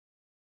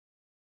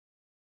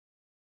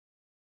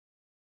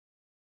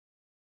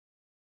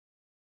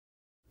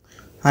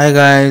Hi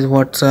guys,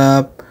 what's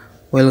up?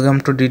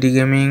 Welcome to DD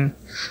Gaming.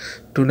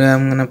 Today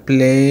I'm gonna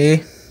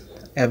play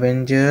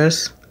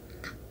Avengers,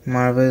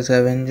 Marvel's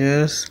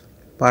Avengers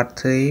Part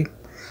 3.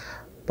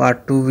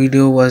 Part 2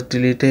 video was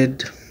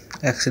deleted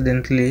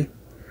accidentally,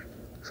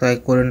 so I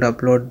couldn't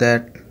upload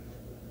that.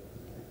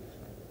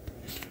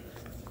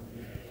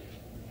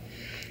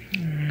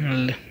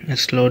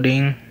 It's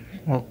loading.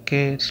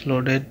 Okay, it's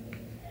loaded.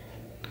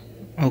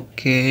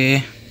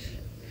 Okay.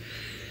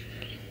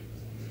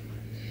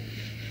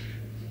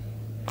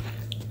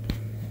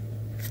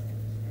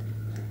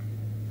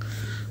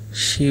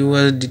 She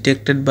was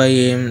detected by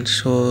him,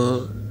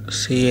 so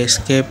she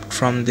escaped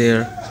from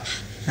there,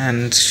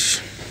 and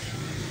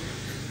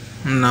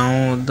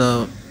now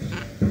the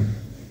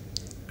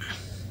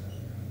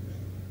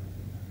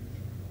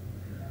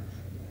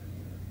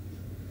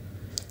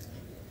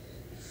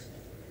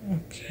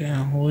okay.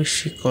 Who is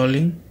she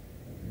calling?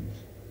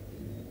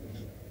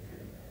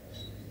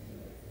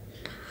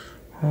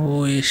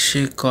 Who is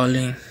she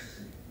calling?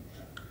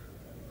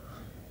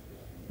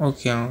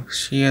 Okay,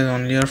 she has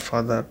only her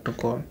father to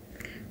call.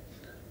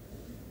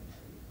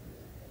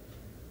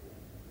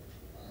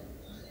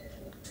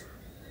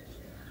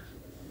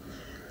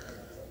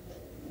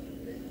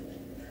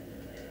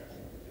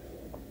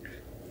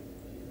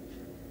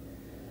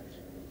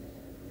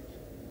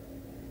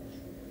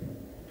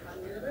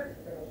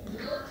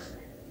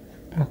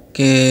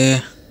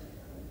 Okay,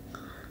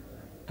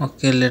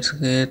 okay, let's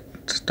get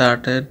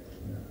started.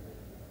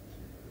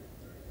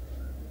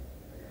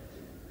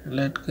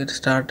 Let's get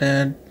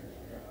started.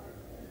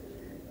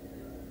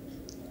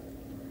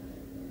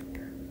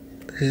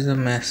 This is a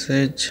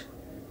message.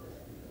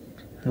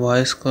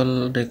 Voice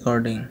call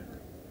recording.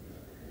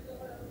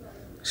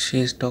 She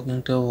is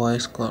talking to a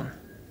voice call.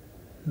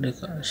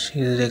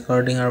 She is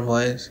recording her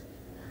voice.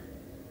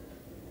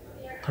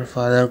 Her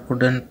father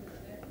couldn't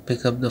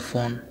pick up the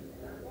phone.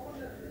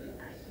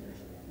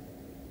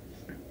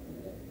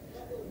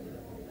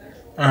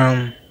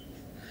 Um.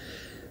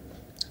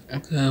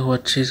 Okay,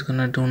 what she's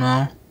gonna do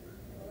now?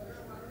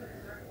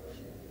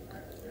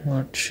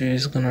 What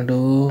she's gonna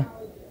do?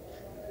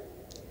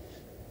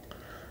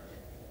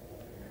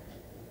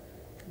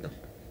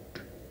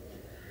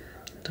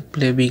 The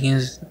play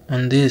begins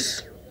on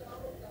this.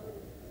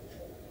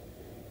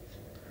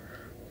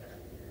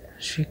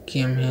 She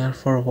came here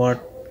for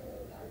what?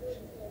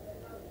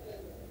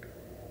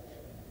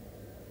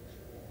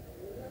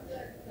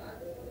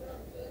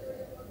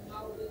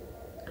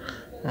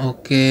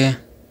 Okay.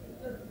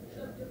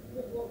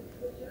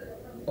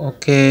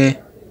 Okay.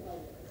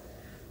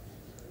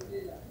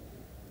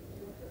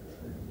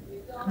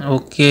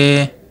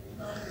 Okay.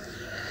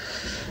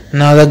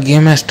 Now the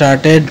game has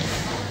started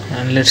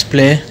and let's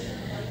play.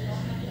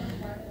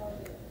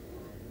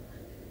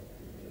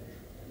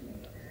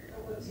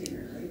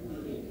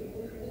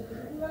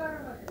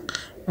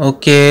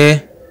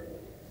 Okay.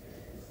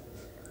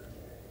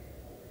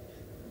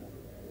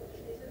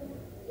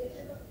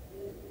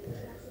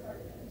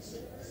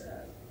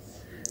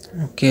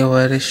 Okay,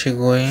 where is she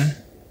going?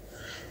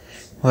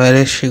 Where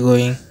is she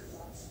going?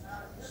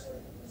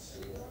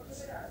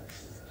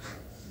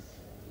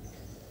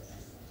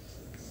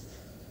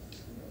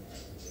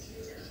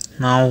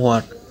 Now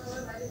what?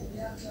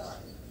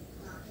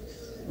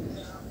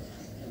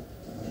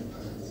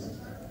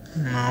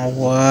 Now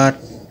what?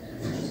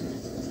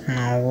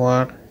 Now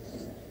what?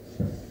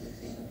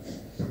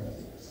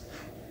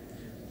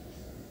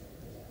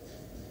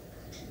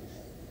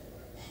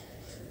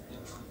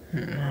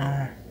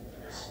 Now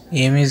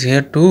Amy is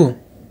here too.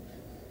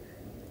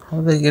 How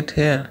they get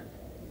here?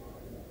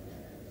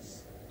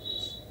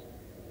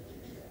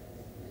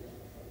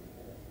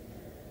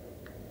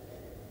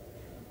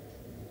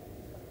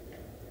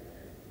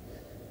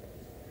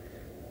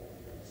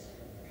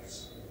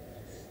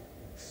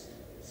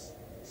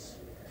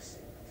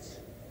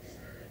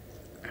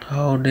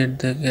 How did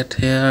they get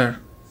here?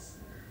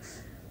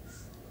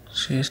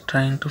 She is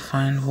trying to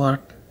find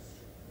what?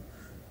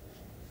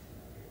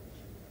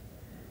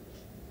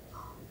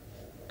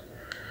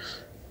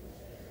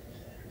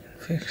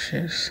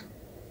 Fixes.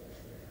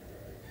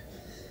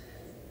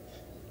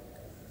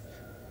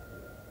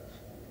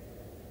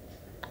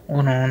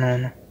 Oh no, no,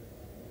 no.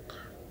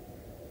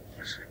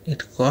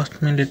 It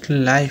cost me little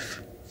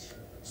life.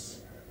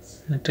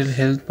 Little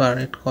health bar.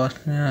 It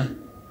cost me a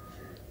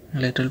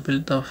little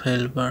bit of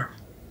health bar.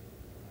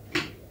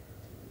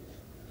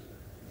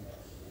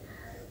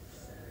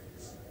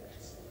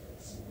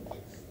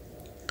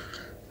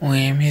 Oh,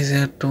 Amy is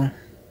here too.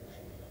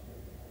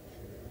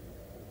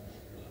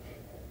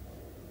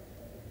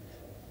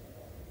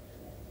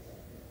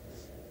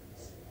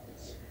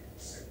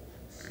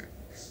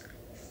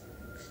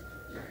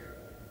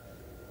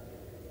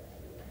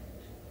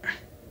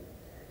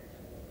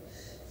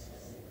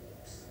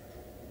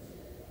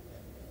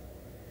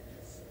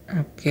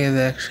 Okay,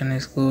 the action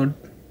is good.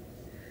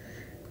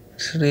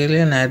 It's really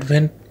an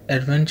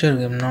adventure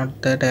game,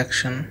 not that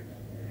action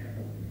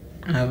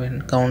I've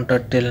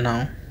encountered till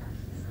now.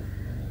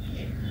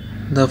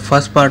 The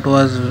first part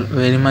was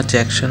very much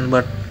action,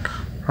 but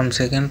From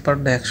second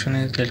part, the action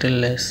is little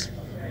less.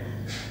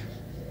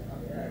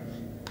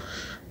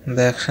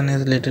 The action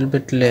is little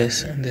bit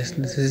less. This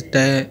is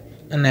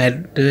an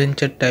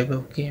adventure type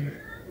of game.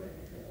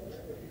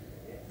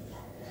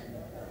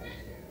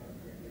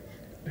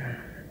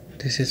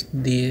 This is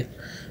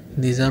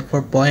these are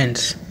for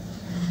points.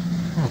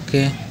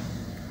 Okay.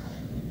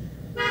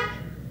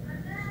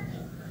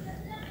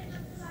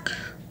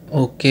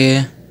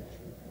 Okay.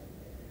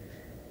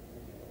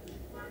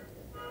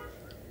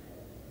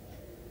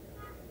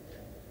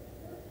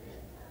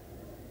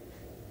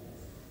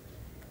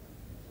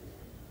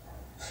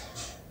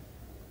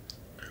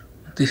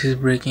 This is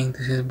breaking.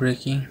 This is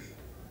breaking.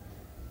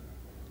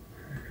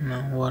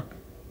 Now what?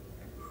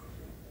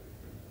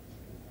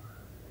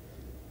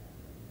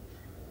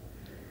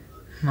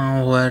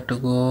 Now where to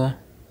go?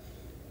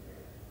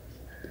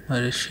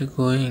 Where is she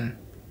going?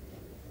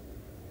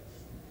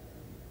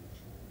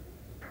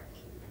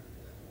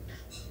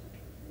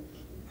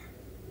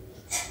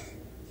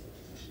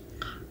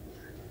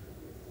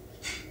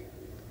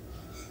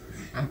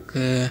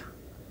 Okay.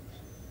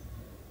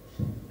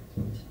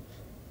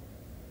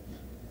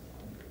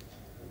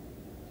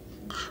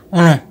 Oh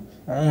no.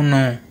 Oh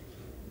no.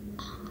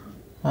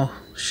 Oh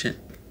shit.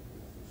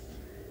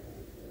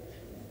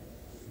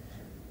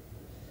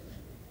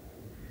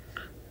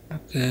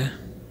 Okay.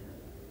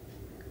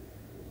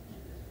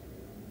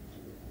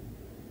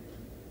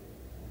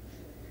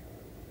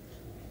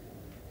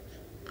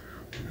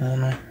 Oh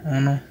no. Oh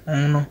no.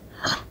 Oh no.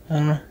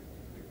 Oh no.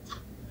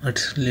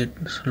 It's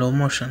slow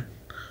motion.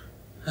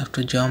 I have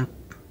to jump.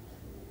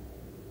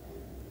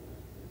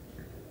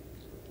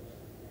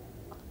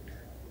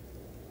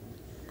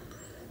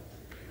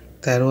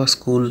 That was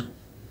cool.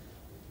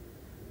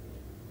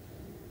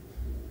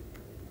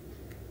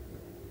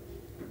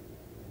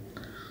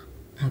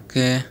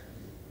 Okay.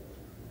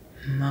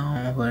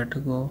 Now where to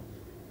go?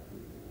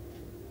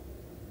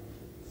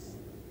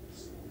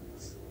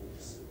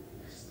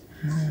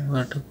 Now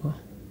where to go?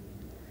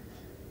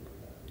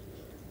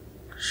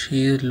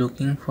 She is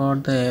looking for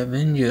the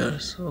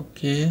Avengers.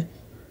 Okay.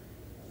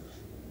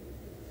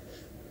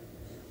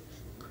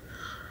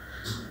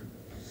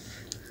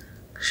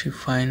 She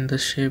found the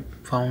ship.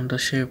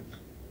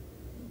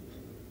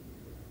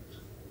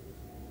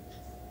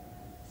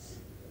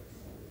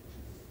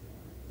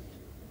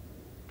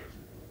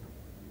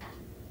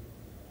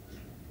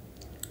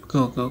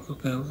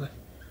 Okay.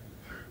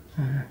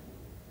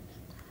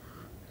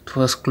 It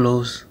was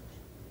close.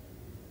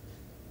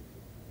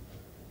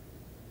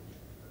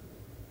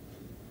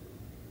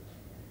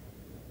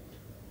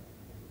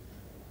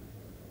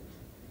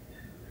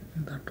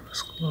 That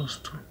was close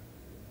too.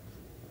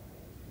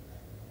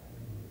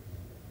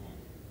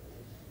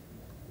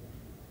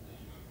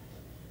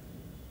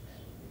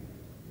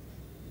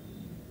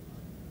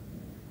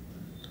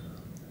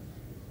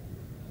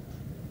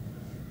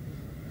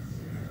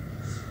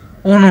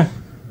 Oh no.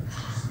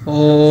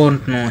 Oh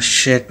no,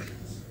 shit.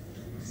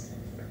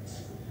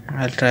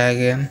 I'll try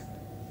again.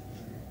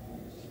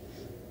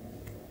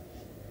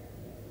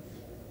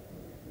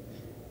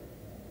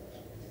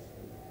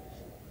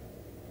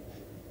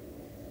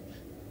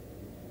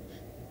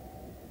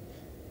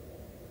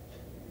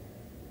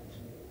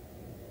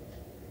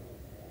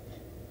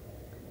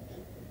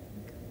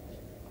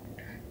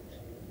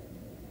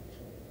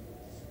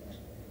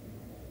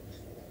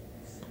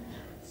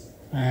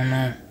 Oh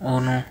no. Oh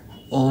no.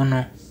 Oh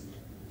no.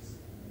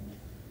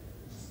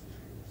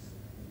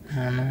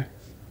 Oh no.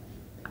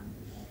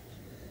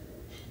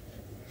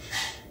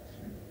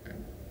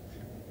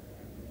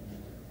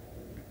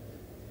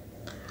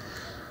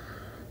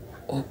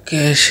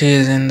 Okay, she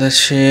is in the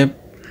ship.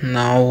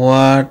 Now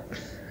what?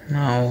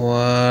 Now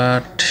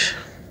what?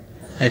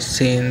 Let's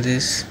see in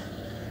this.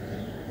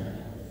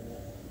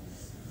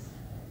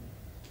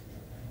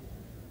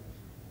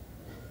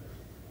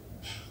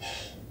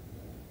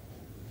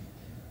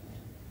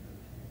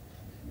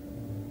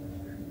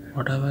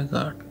 What have I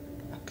got?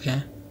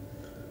 Okay.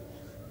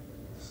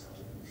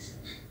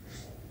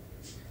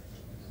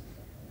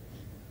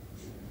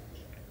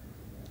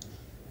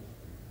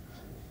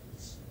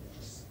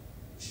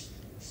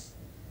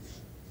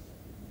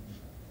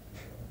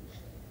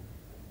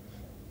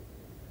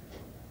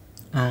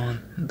 Oh,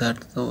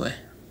 that's the way.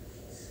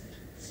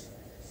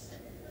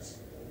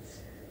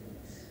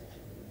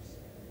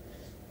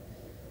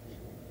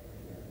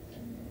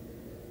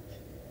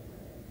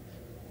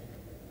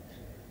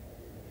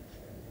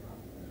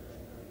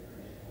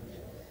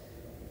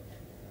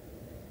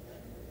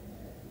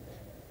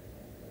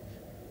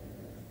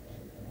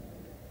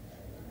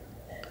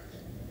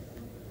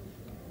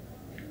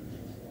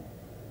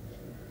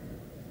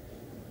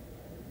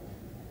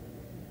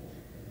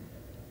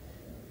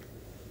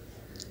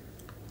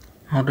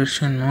 How did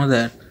she know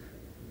that?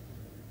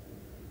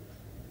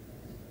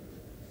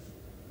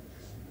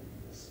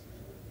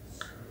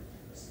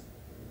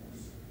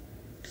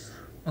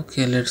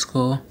 Okay, let's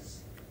go.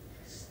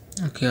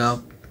 Okay,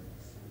 up.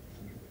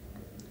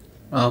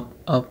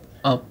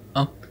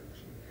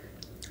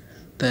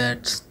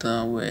 That's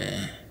the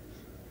way.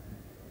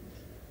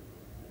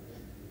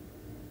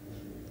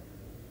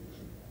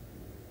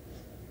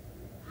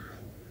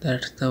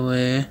 That's the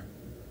way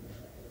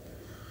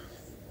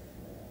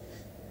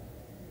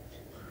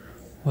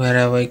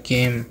wherever I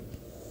came.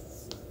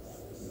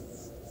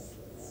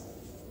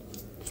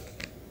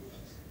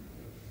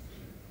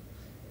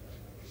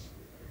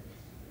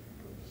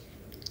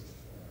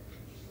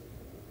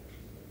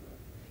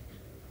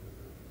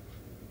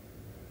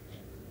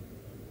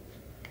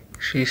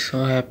 She's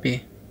so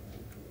happy.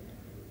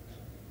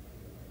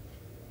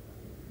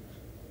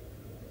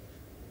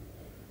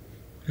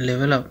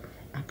 Level up.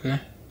 Okay.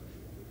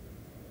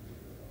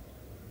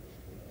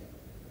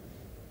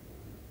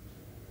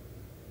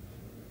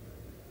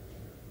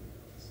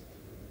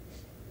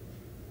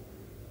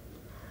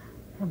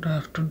 What I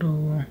have to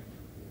do?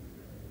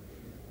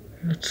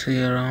 Let's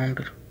see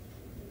around.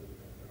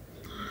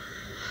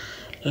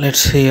 Let's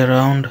see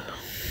around.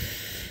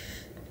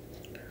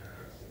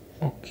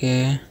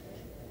 Okay.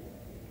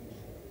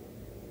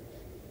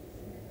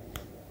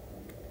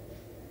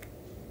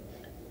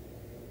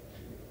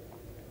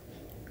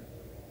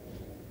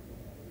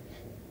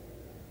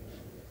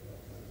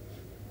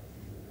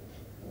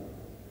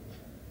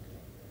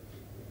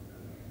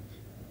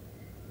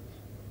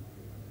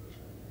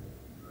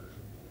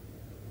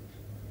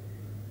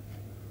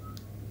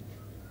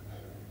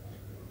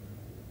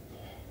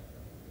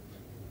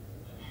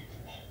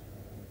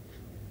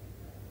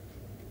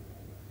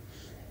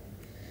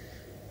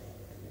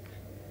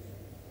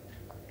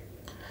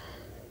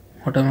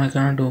 What am I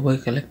gonna do by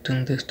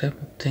collecting this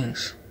type of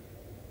things?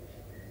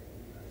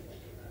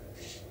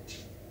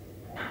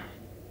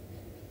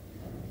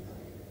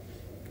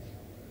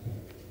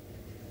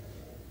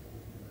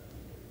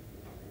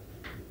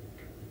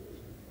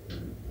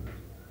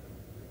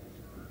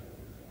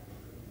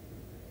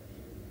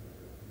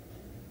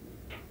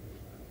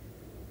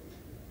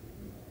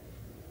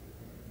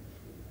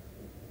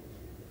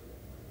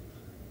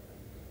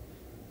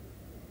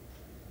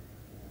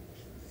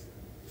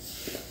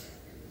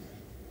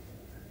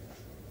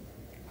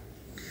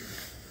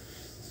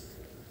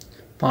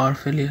 Power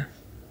failure.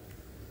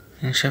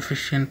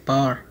 Insufficient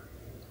power.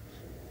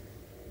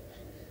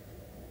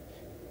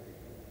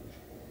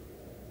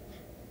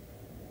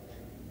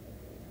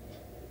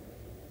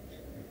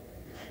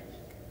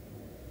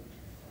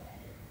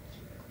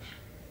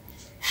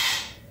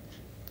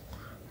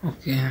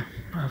 Okay,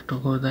 I have to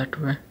go that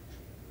way.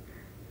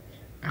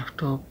 I have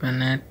to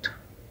open it.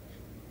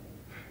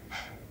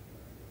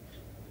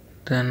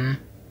 Then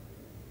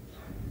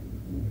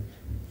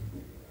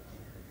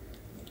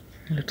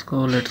let's go,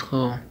 let's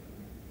go.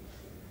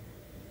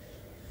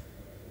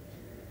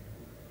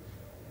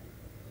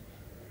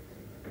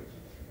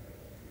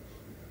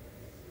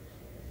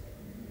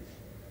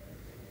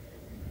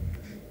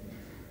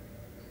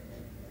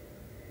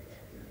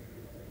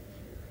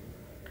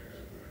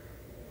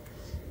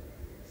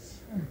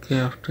 Okay,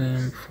 I have to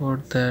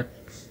import that.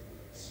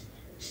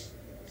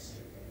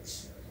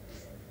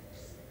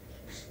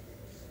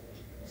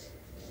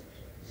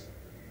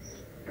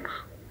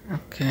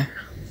 Okay.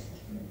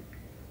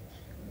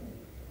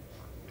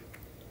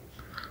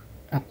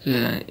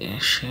 Okay,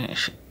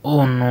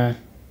 oh no.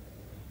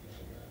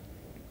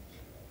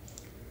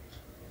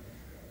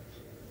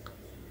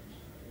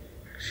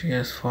 She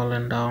has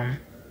fallen down.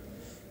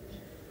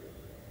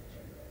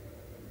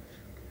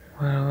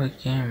 Where I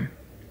came?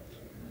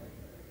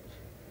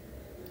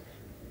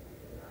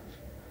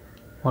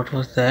 What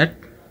was that?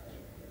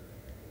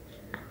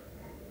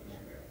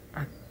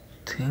 I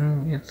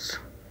think it's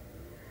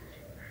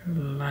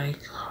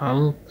like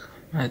Hulk,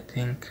 I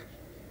think.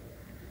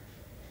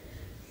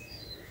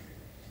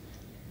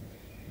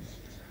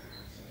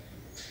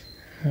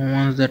 No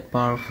one's that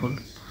powerful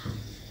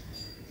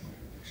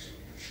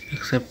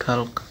except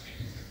Hulk.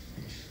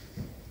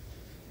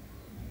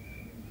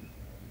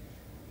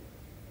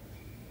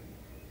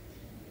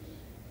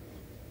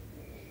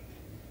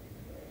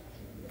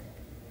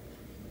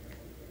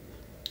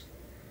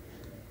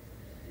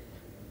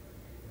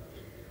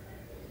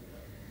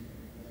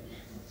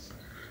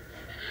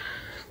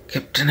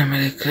 Captain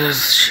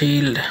America's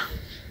shield.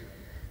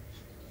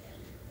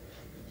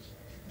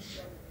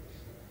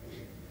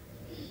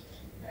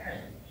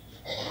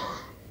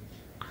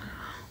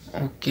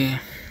 Okay.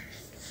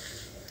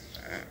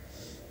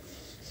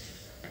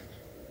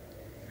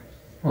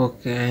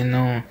 Okay, I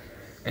know.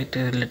 It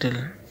is a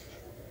little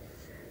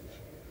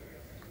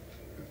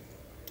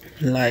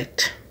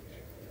light.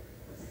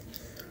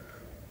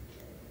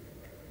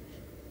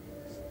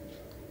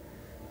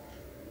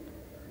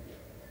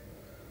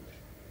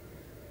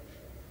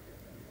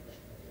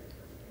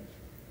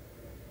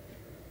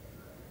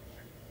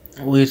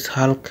 Oh, it's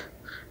Hulk.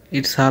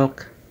 It's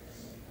Hulk.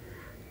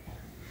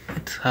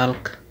 It's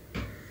Hulk.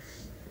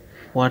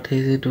 What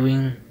is he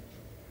doing?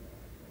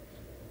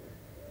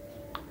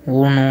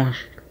 Oh no,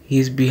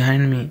 he's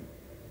behind me.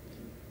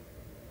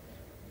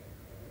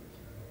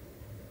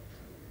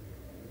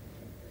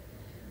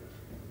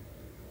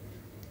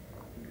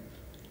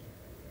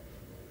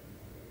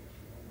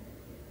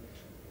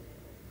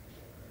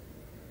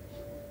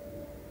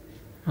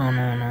 Oh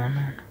no, no,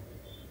 no.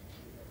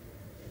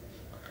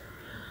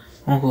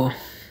 Oh, go.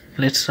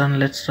 Let's run,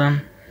 let's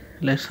run.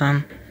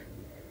 lesson.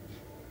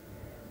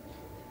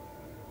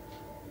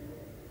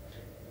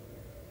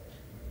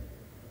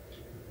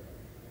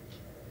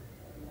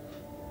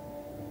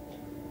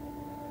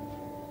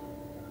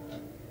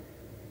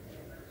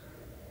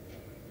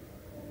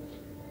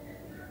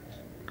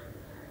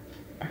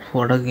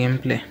 What a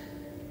gameplay.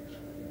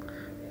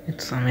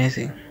 It's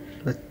amazing.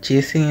 The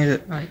chasing is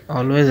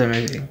always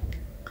amazing.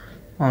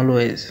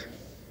 Always.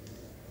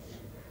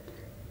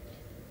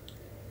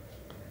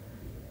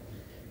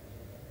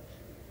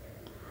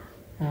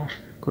 Oh,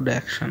 good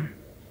action.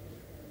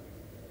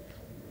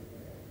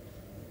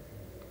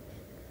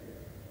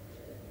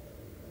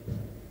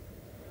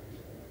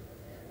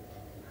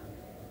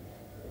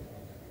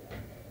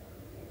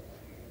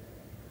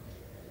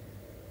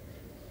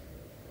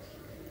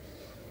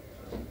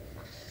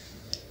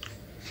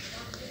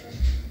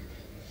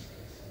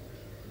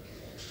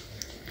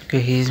 Okay,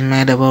 he's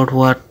mad about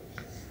what?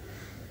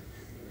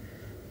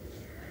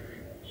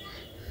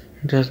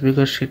 Just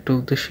because she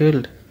took the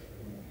shield.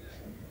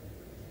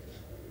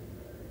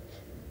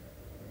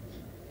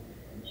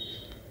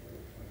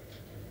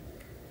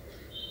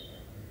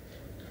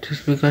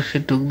 Just because she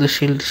took the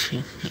shield,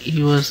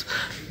 he was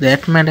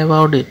that mad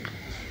about it.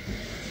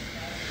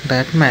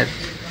 That mad.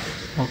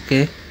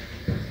 Okay.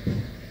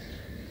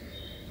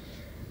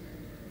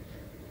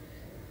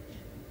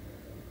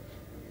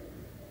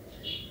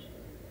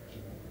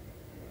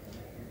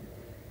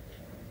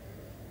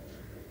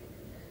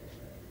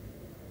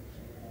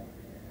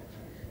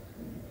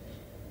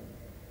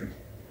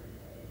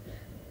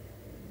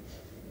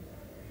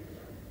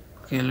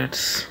 Okay,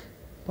 let's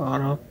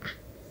power up.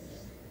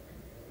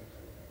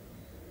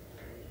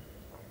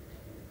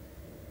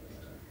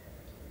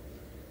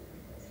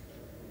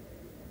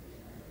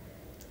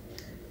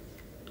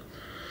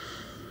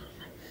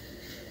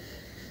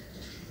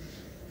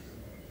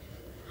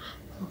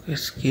 Okay,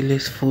 skill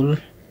is full.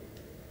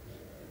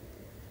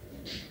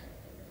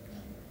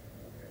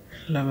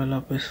 Level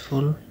up is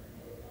full.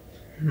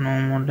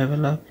 No more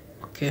level up.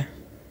 Okay.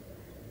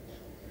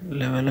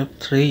 Level up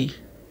 3.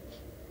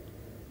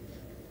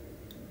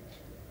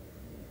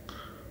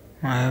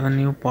 I have a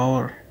new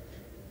power.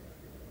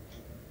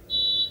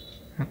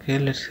 Okay,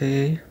 let's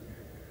say.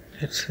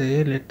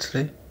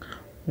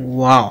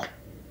 Wow.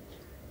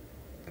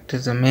 It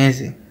is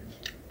amazing.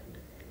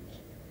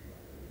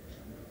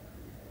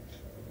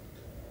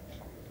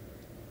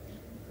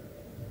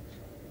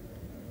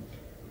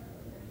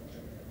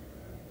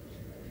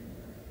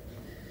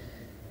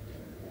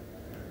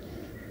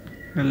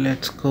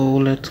 Let's go.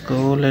 It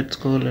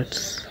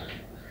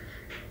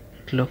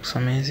looks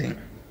amazing.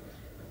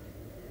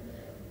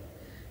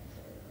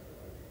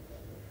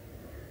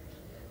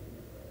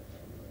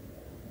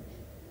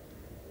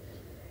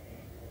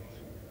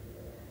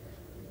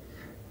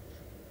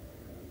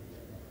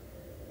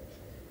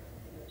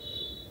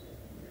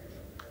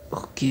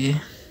 Okay.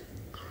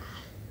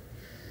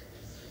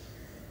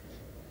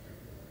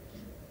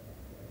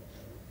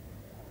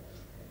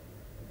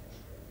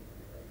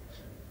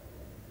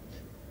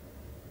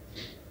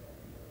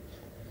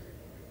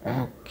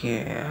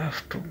 Okay, I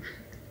have to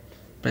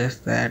press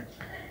that.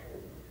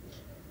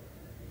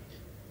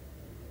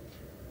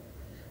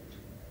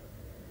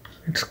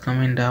 It's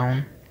coming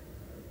down.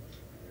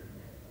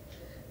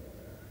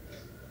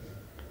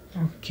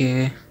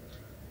 Okay.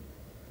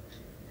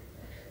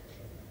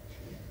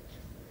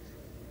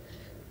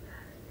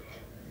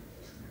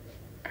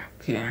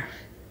 Okay.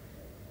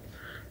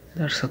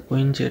 That's a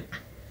queen jet.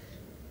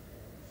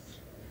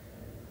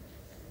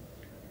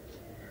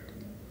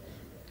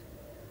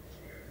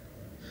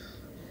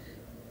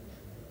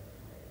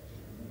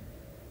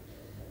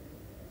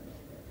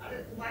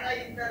 तुम्हारा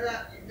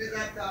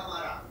इंतजार था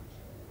हमारा।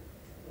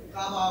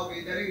 कब आओगे?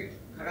 इधर ही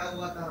खड़ा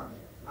हुआ था।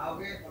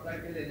 आओगे पकड़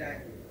के ले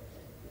जाएंगे।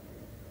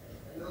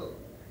 Hello.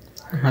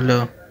 Hello.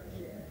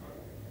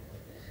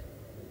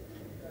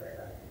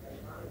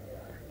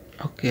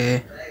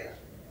 Okay.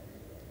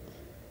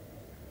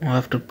 I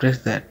have to press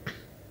that.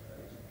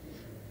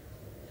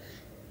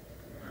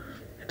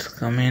 It's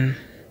coming.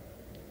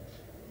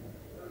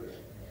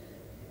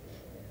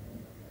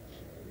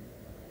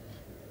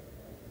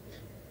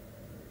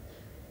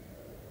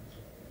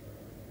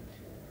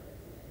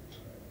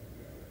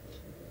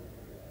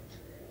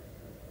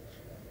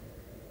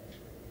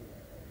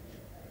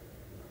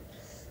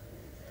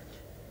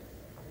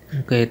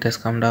 Okay, it has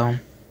come down.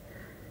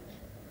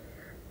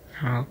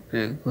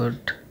 Okay,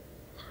 good.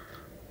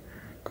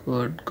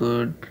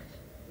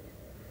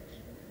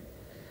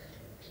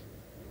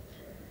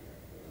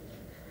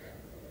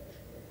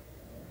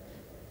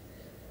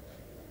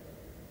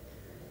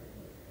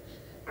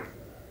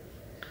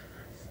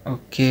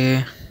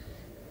 Okay,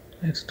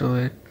 let's do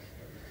it.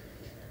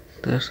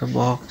 There's a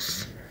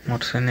box.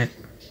 What's in it?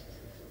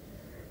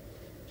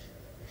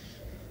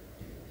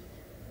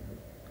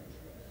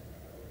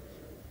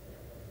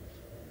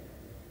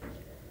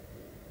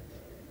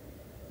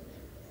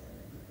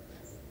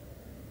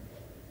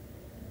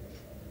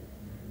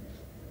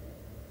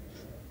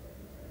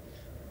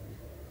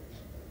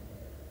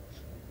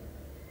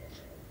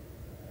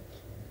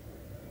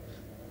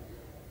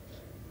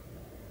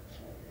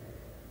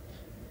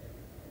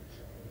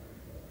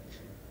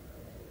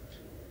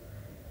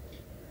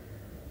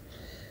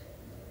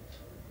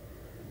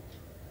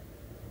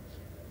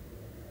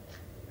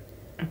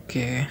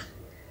 Okay,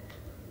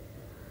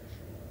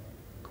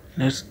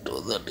 let's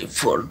do the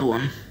default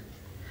one.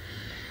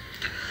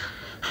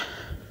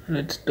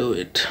 Let's do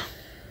it.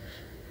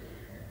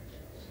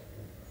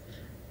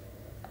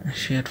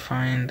 Shit,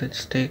 fine.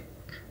 Let's take.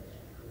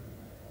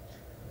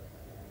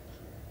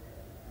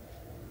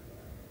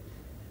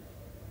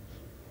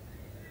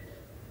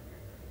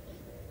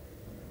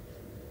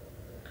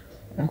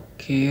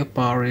 Okay,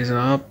 power is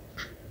up.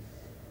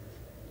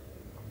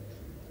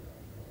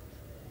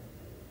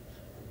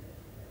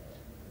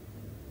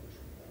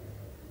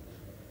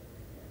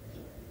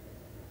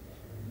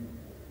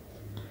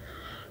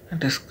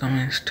 It is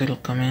coming, still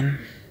coming.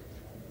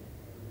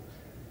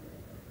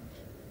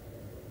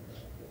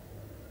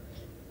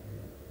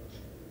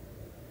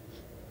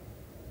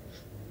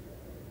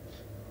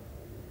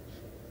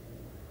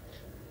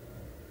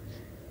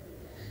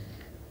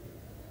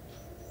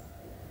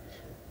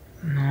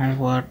 Now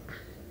what?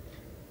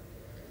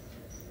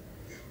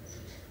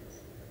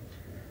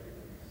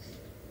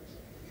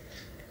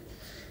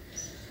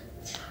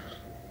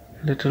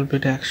 Little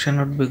bit action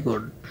would be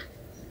good.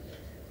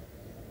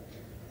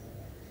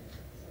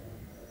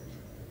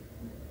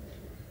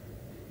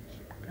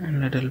 A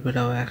little bit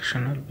of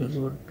action will be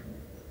good.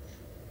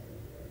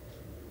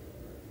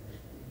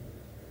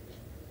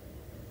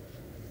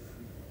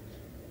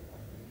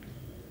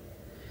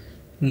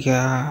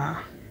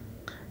 Yeah,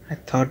 I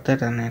thought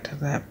that and it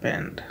has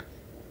happened.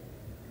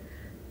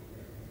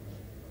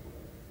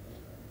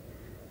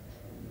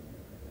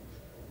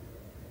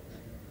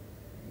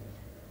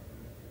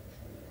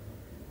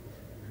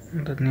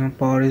 The new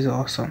power is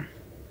awesome.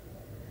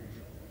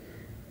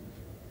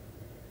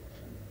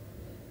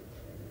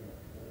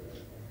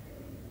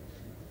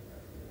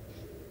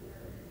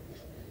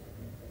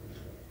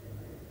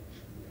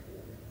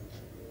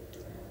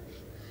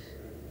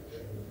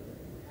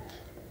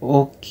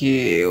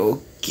 Okay,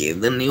 okay,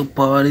 the new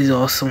power is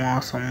awesome,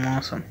 awesome,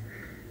 awesome.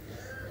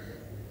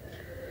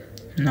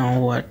 Now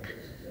what?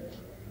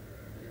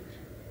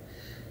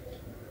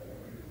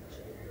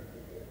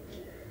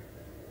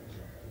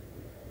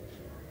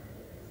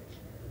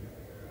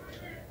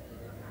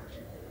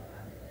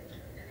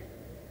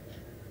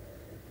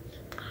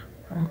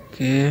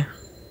 Okay.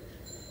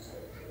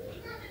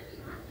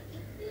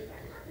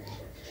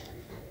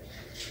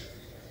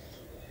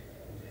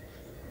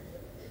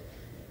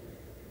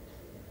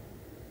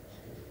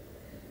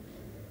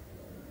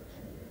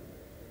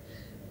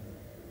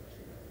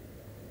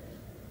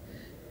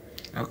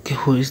 Okay,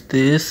 who is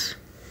this?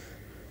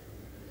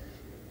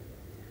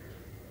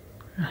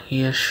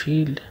 He has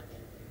shield.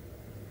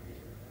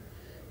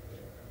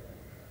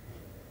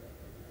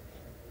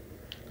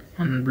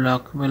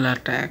 Unblockable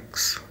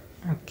attacks.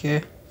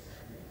 Okay.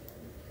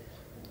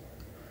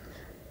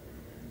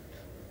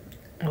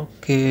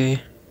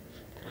 Okay.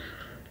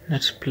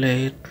 Let's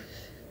play it.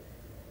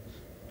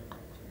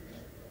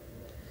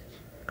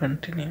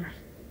 Continue.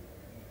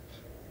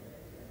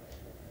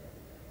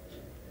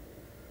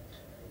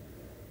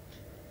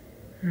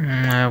 I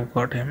have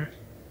got him.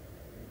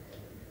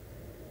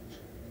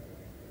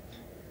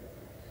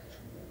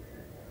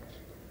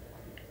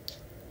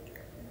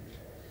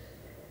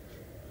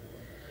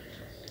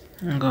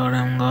 Got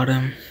him, got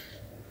him.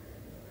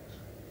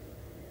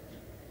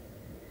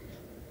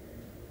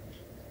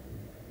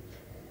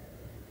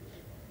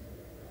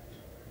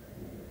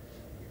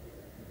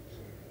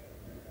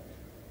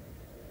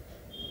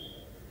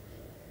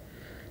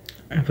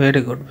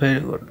 Very good,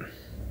 very good.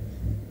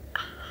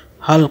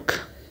 Hulk.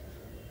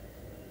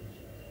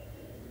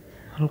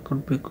 Hulk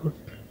could be good.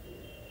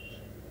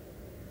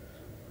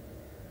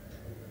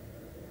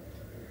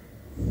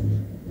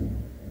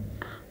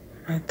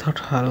 I thought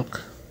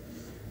Hulk.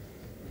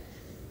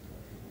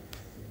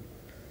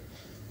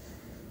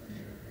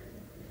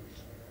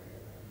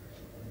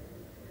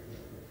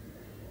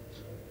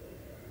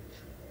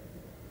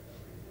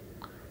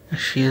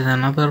 She has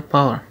another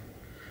power.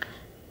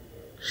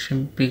 She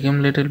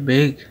became little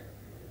big.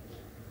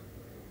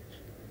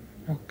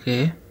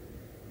 Okay.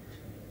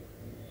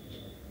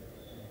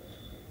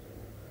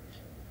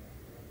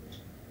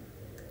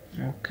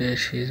 Okay,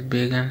 she is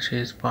big and she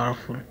is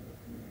powerful.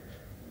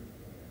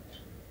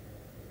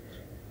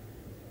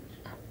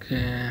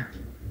 Okay.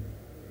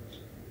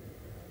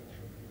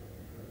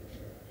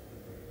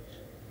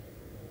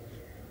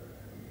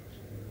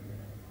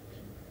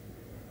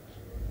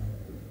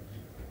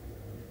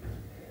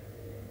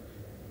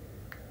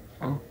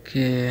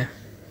 Okay.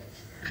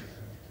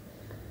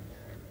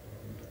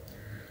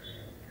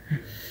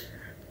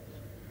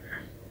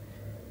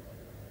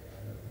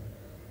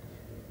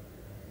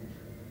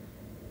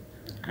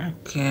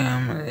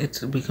 Okay, it's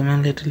becoming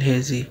a little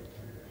hazy.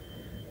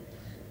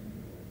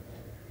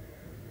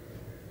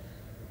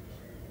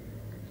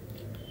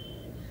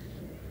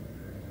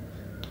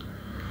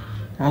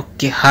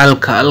 Okay,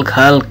 Hulk, Hulk,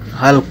 Hulk,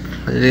 Hulk.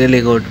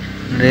 Really good.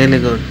 Really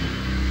good.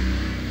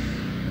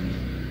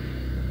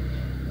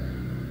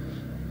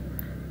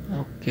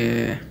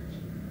 Okay.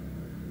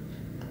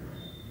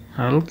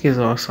 Hulk is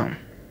awesome.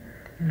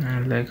 I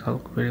like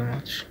Hulk very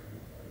much.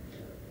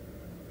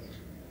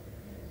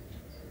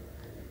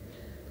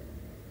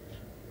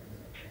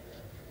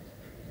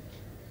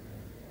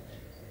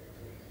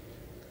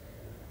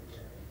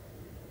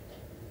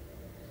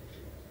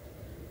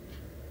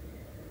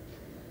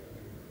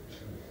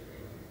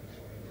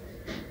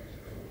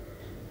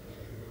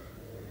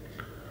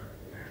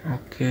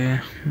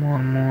 Okay,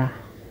 more.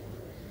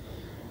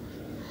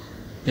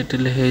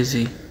 Little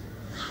hazy.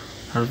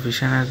 Our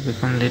vision has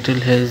become little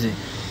hazy.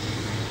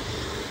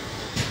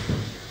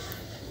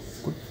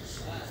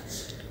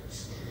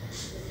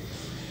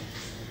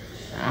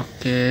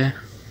 Okay.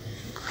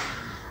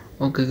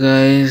 Okay,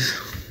 guys.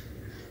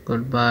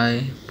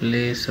 Goodbye.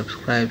 Please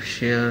subscribe,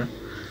 share,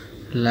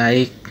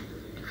 like.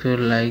 If you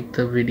like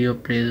the video,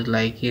 please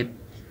like it.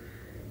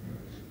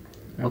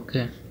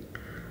 Okay.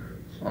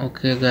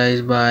 Okay,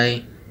 guys.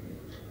 Bye.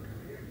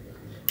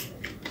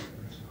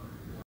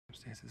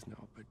 Circumstances,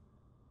 no, but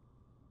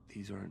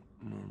these aren't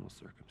normal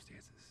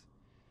circumstances.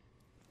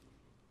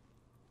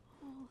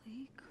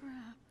 Holy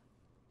crap.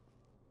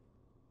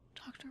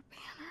 Dr.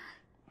 Banner?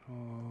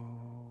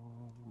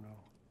 Oh, no.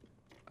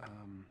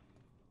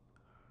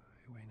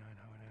 Highway 9,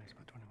 Highway 9 is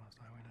about 20 miles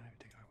to Highway 9. If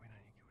you take Highway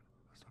 9, you get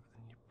a stop,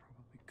 then you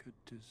probably could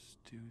just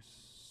do...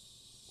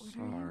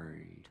 What are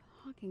you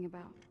talking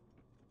about?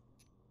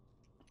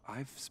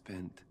 I've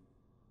spent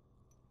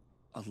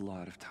a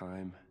lot of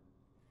time,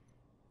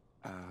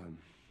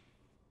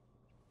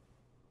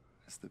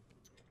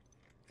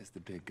 as the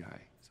big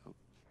guy, so...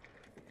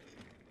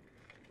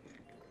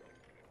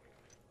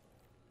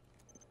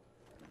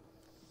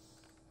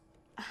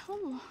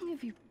 How long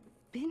have you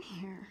been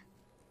here?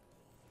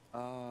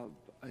 A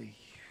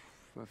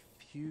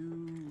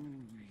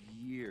few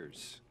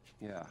years,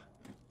 yeah.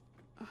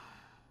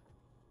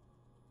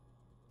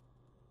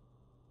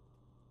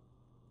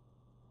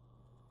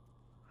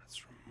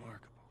 That's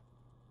remarkable.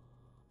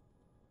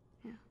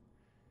 Yeah.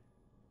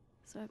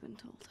 So I've been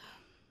told.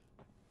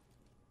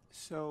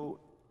 So,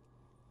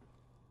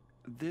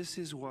 this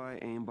is why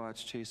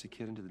aimbots chase a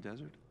kid into the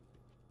desert?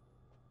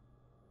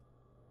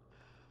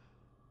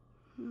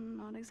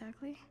 Not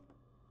exactly.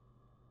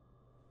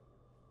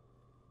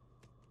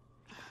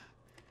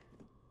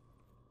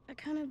 I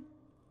kind of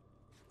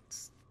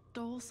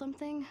stole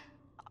something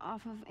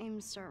off of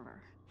AIM's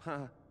server.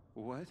 Huh?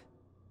 What?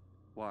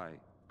 Why?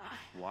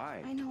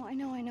 Why? I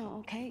know,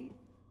 okay?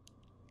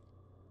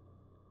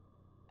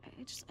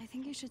 I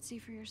think you should see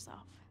for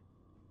yourself.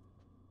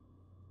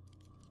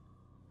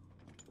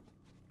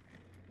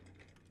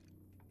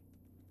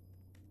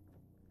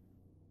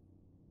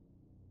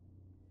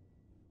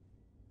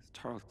 It's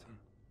Tarleton.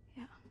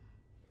 Yeah.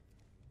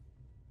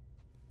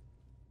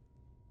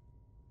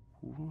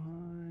 Why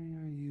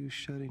are you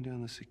shutting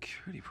down the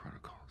security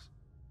protocols?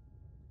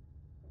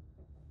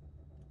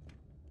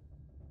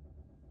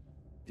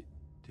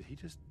 Did he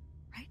just...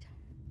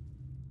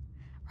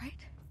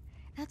 Right?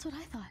 That's what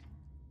I thought.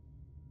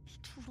 He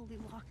totally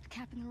locked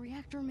Cap in the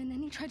reactor room and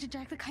then he tried to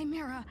jack the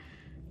Chimera.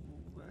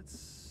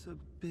 That's a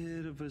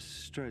bit of a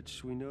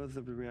stretch. We know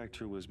that the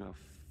reactor was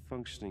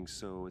malfunctioning,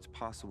 so it's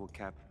possible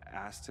Cap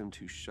asked him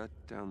to shut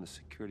down the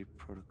security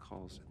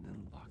protocols and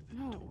then lock the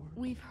door. No,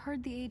 we've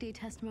heard the A-Day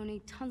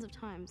testimony tons of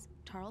times.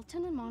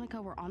 Tarleton and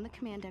Monica were on the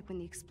command deck when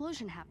the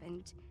explosion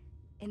happened,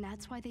 and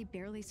that's why they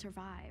barely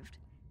survived.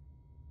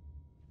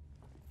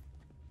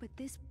 But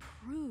this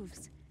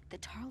proves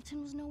that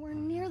Tarleton was nowhere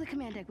near the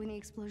command deck when the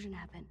explosion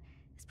happened.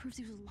 This proves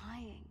he was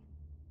lying.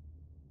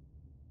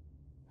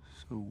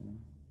 So,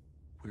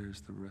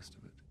 where's the rest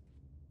of it?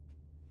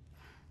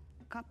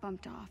 Got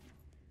bumped off.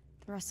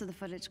 The rest of the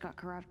footage got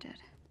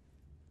corrupted.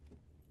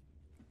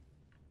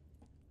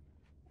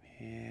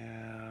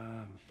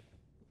 Yeah...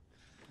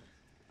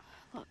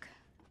 Look.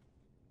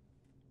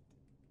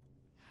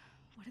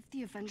 What if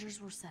the Avengers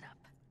were set up?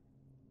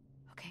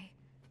 Okay?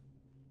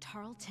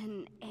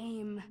 Tarleton,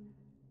 AIM,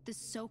 the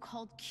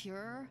so-called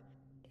cure,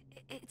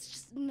 it's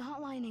just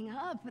not lining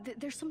up.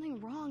 There's something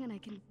wrong and I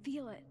can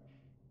feel it.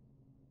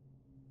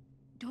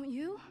 Don't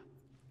you?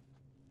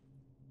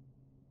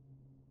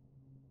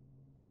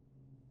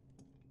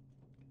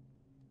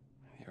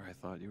 Here I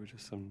thought you were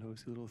just some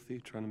nosy little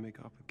thief trying to make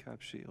off with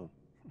Cap's shield.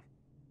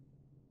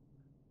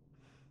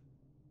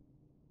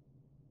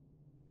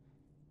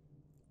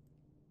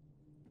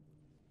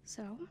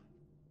 So?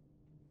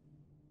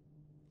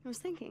 I was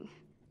thinking.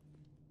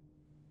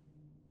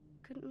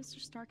 Couldn't Mr.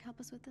 Stark help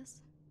us with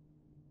this?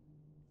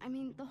 I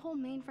mean, the whole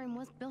mainframe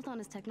was built on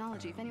his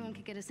technology. If anyone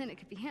could get us in, it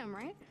could be him,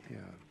 right? Yeah.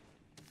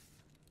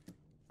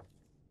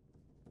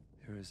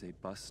 There is a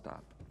bus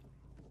stop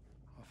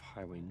off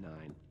Highway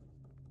 9.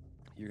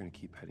 You're gonna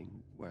keep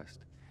heading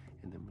west,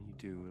 and then when you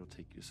do, it'll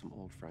take you to some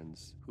old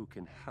friends who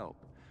can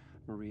help.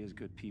 Maria's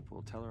good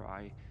people. Tell her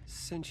I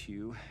sent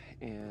you,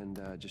 and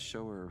just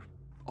show her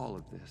all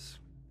of this.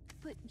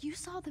 But you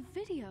saw the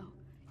video.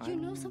 You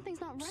know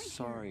something's not right here.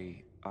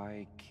 Sorry,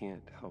 I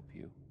can't help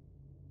you.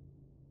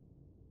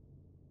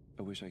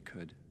 I wish I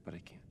could, but I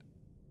can't.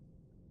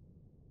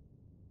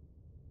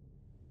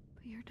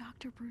 But you're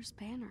Dr. Bruce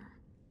Banner.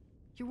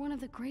 You're one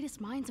of the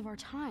greatest minds of our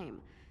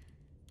time.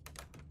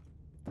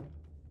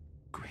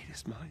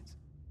 Greatest minds?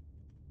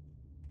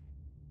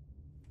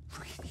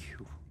 Look at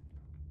you.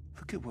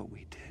 Look at what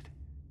we did.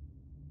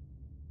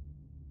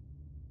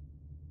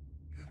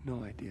 You have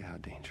no idea how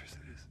dangerous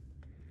it is.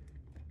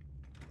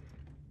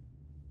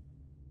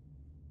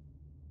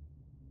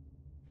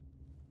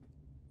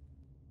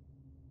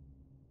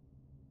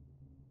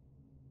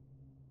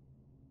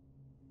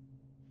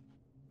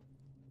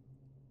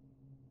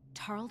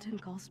 Tarleton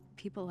calls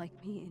people like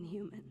me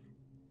inhuman.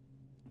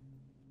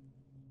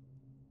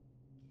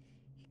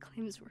 He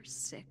claims we're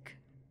sick,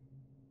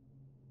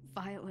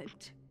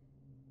 violent,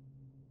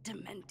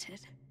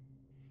 demented.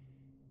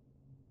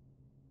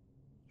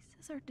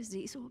 He says our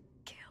disease will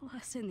kill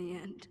us in the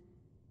end.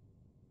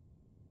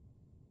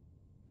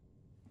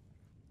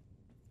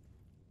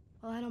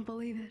 Well, I don't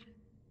believe it.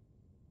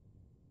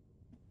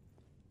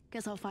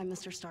 Guess I'll find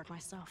Mr. Stark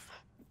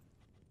myself.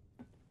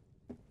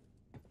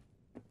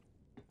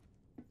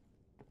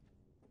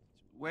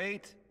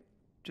 Wait.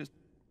 Just...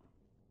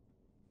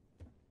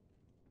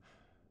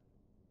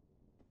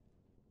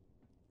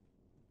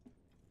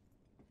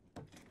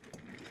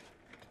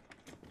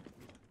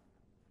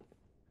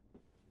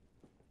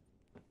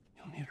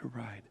 You'll need a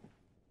ride.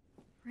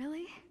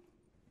 Really?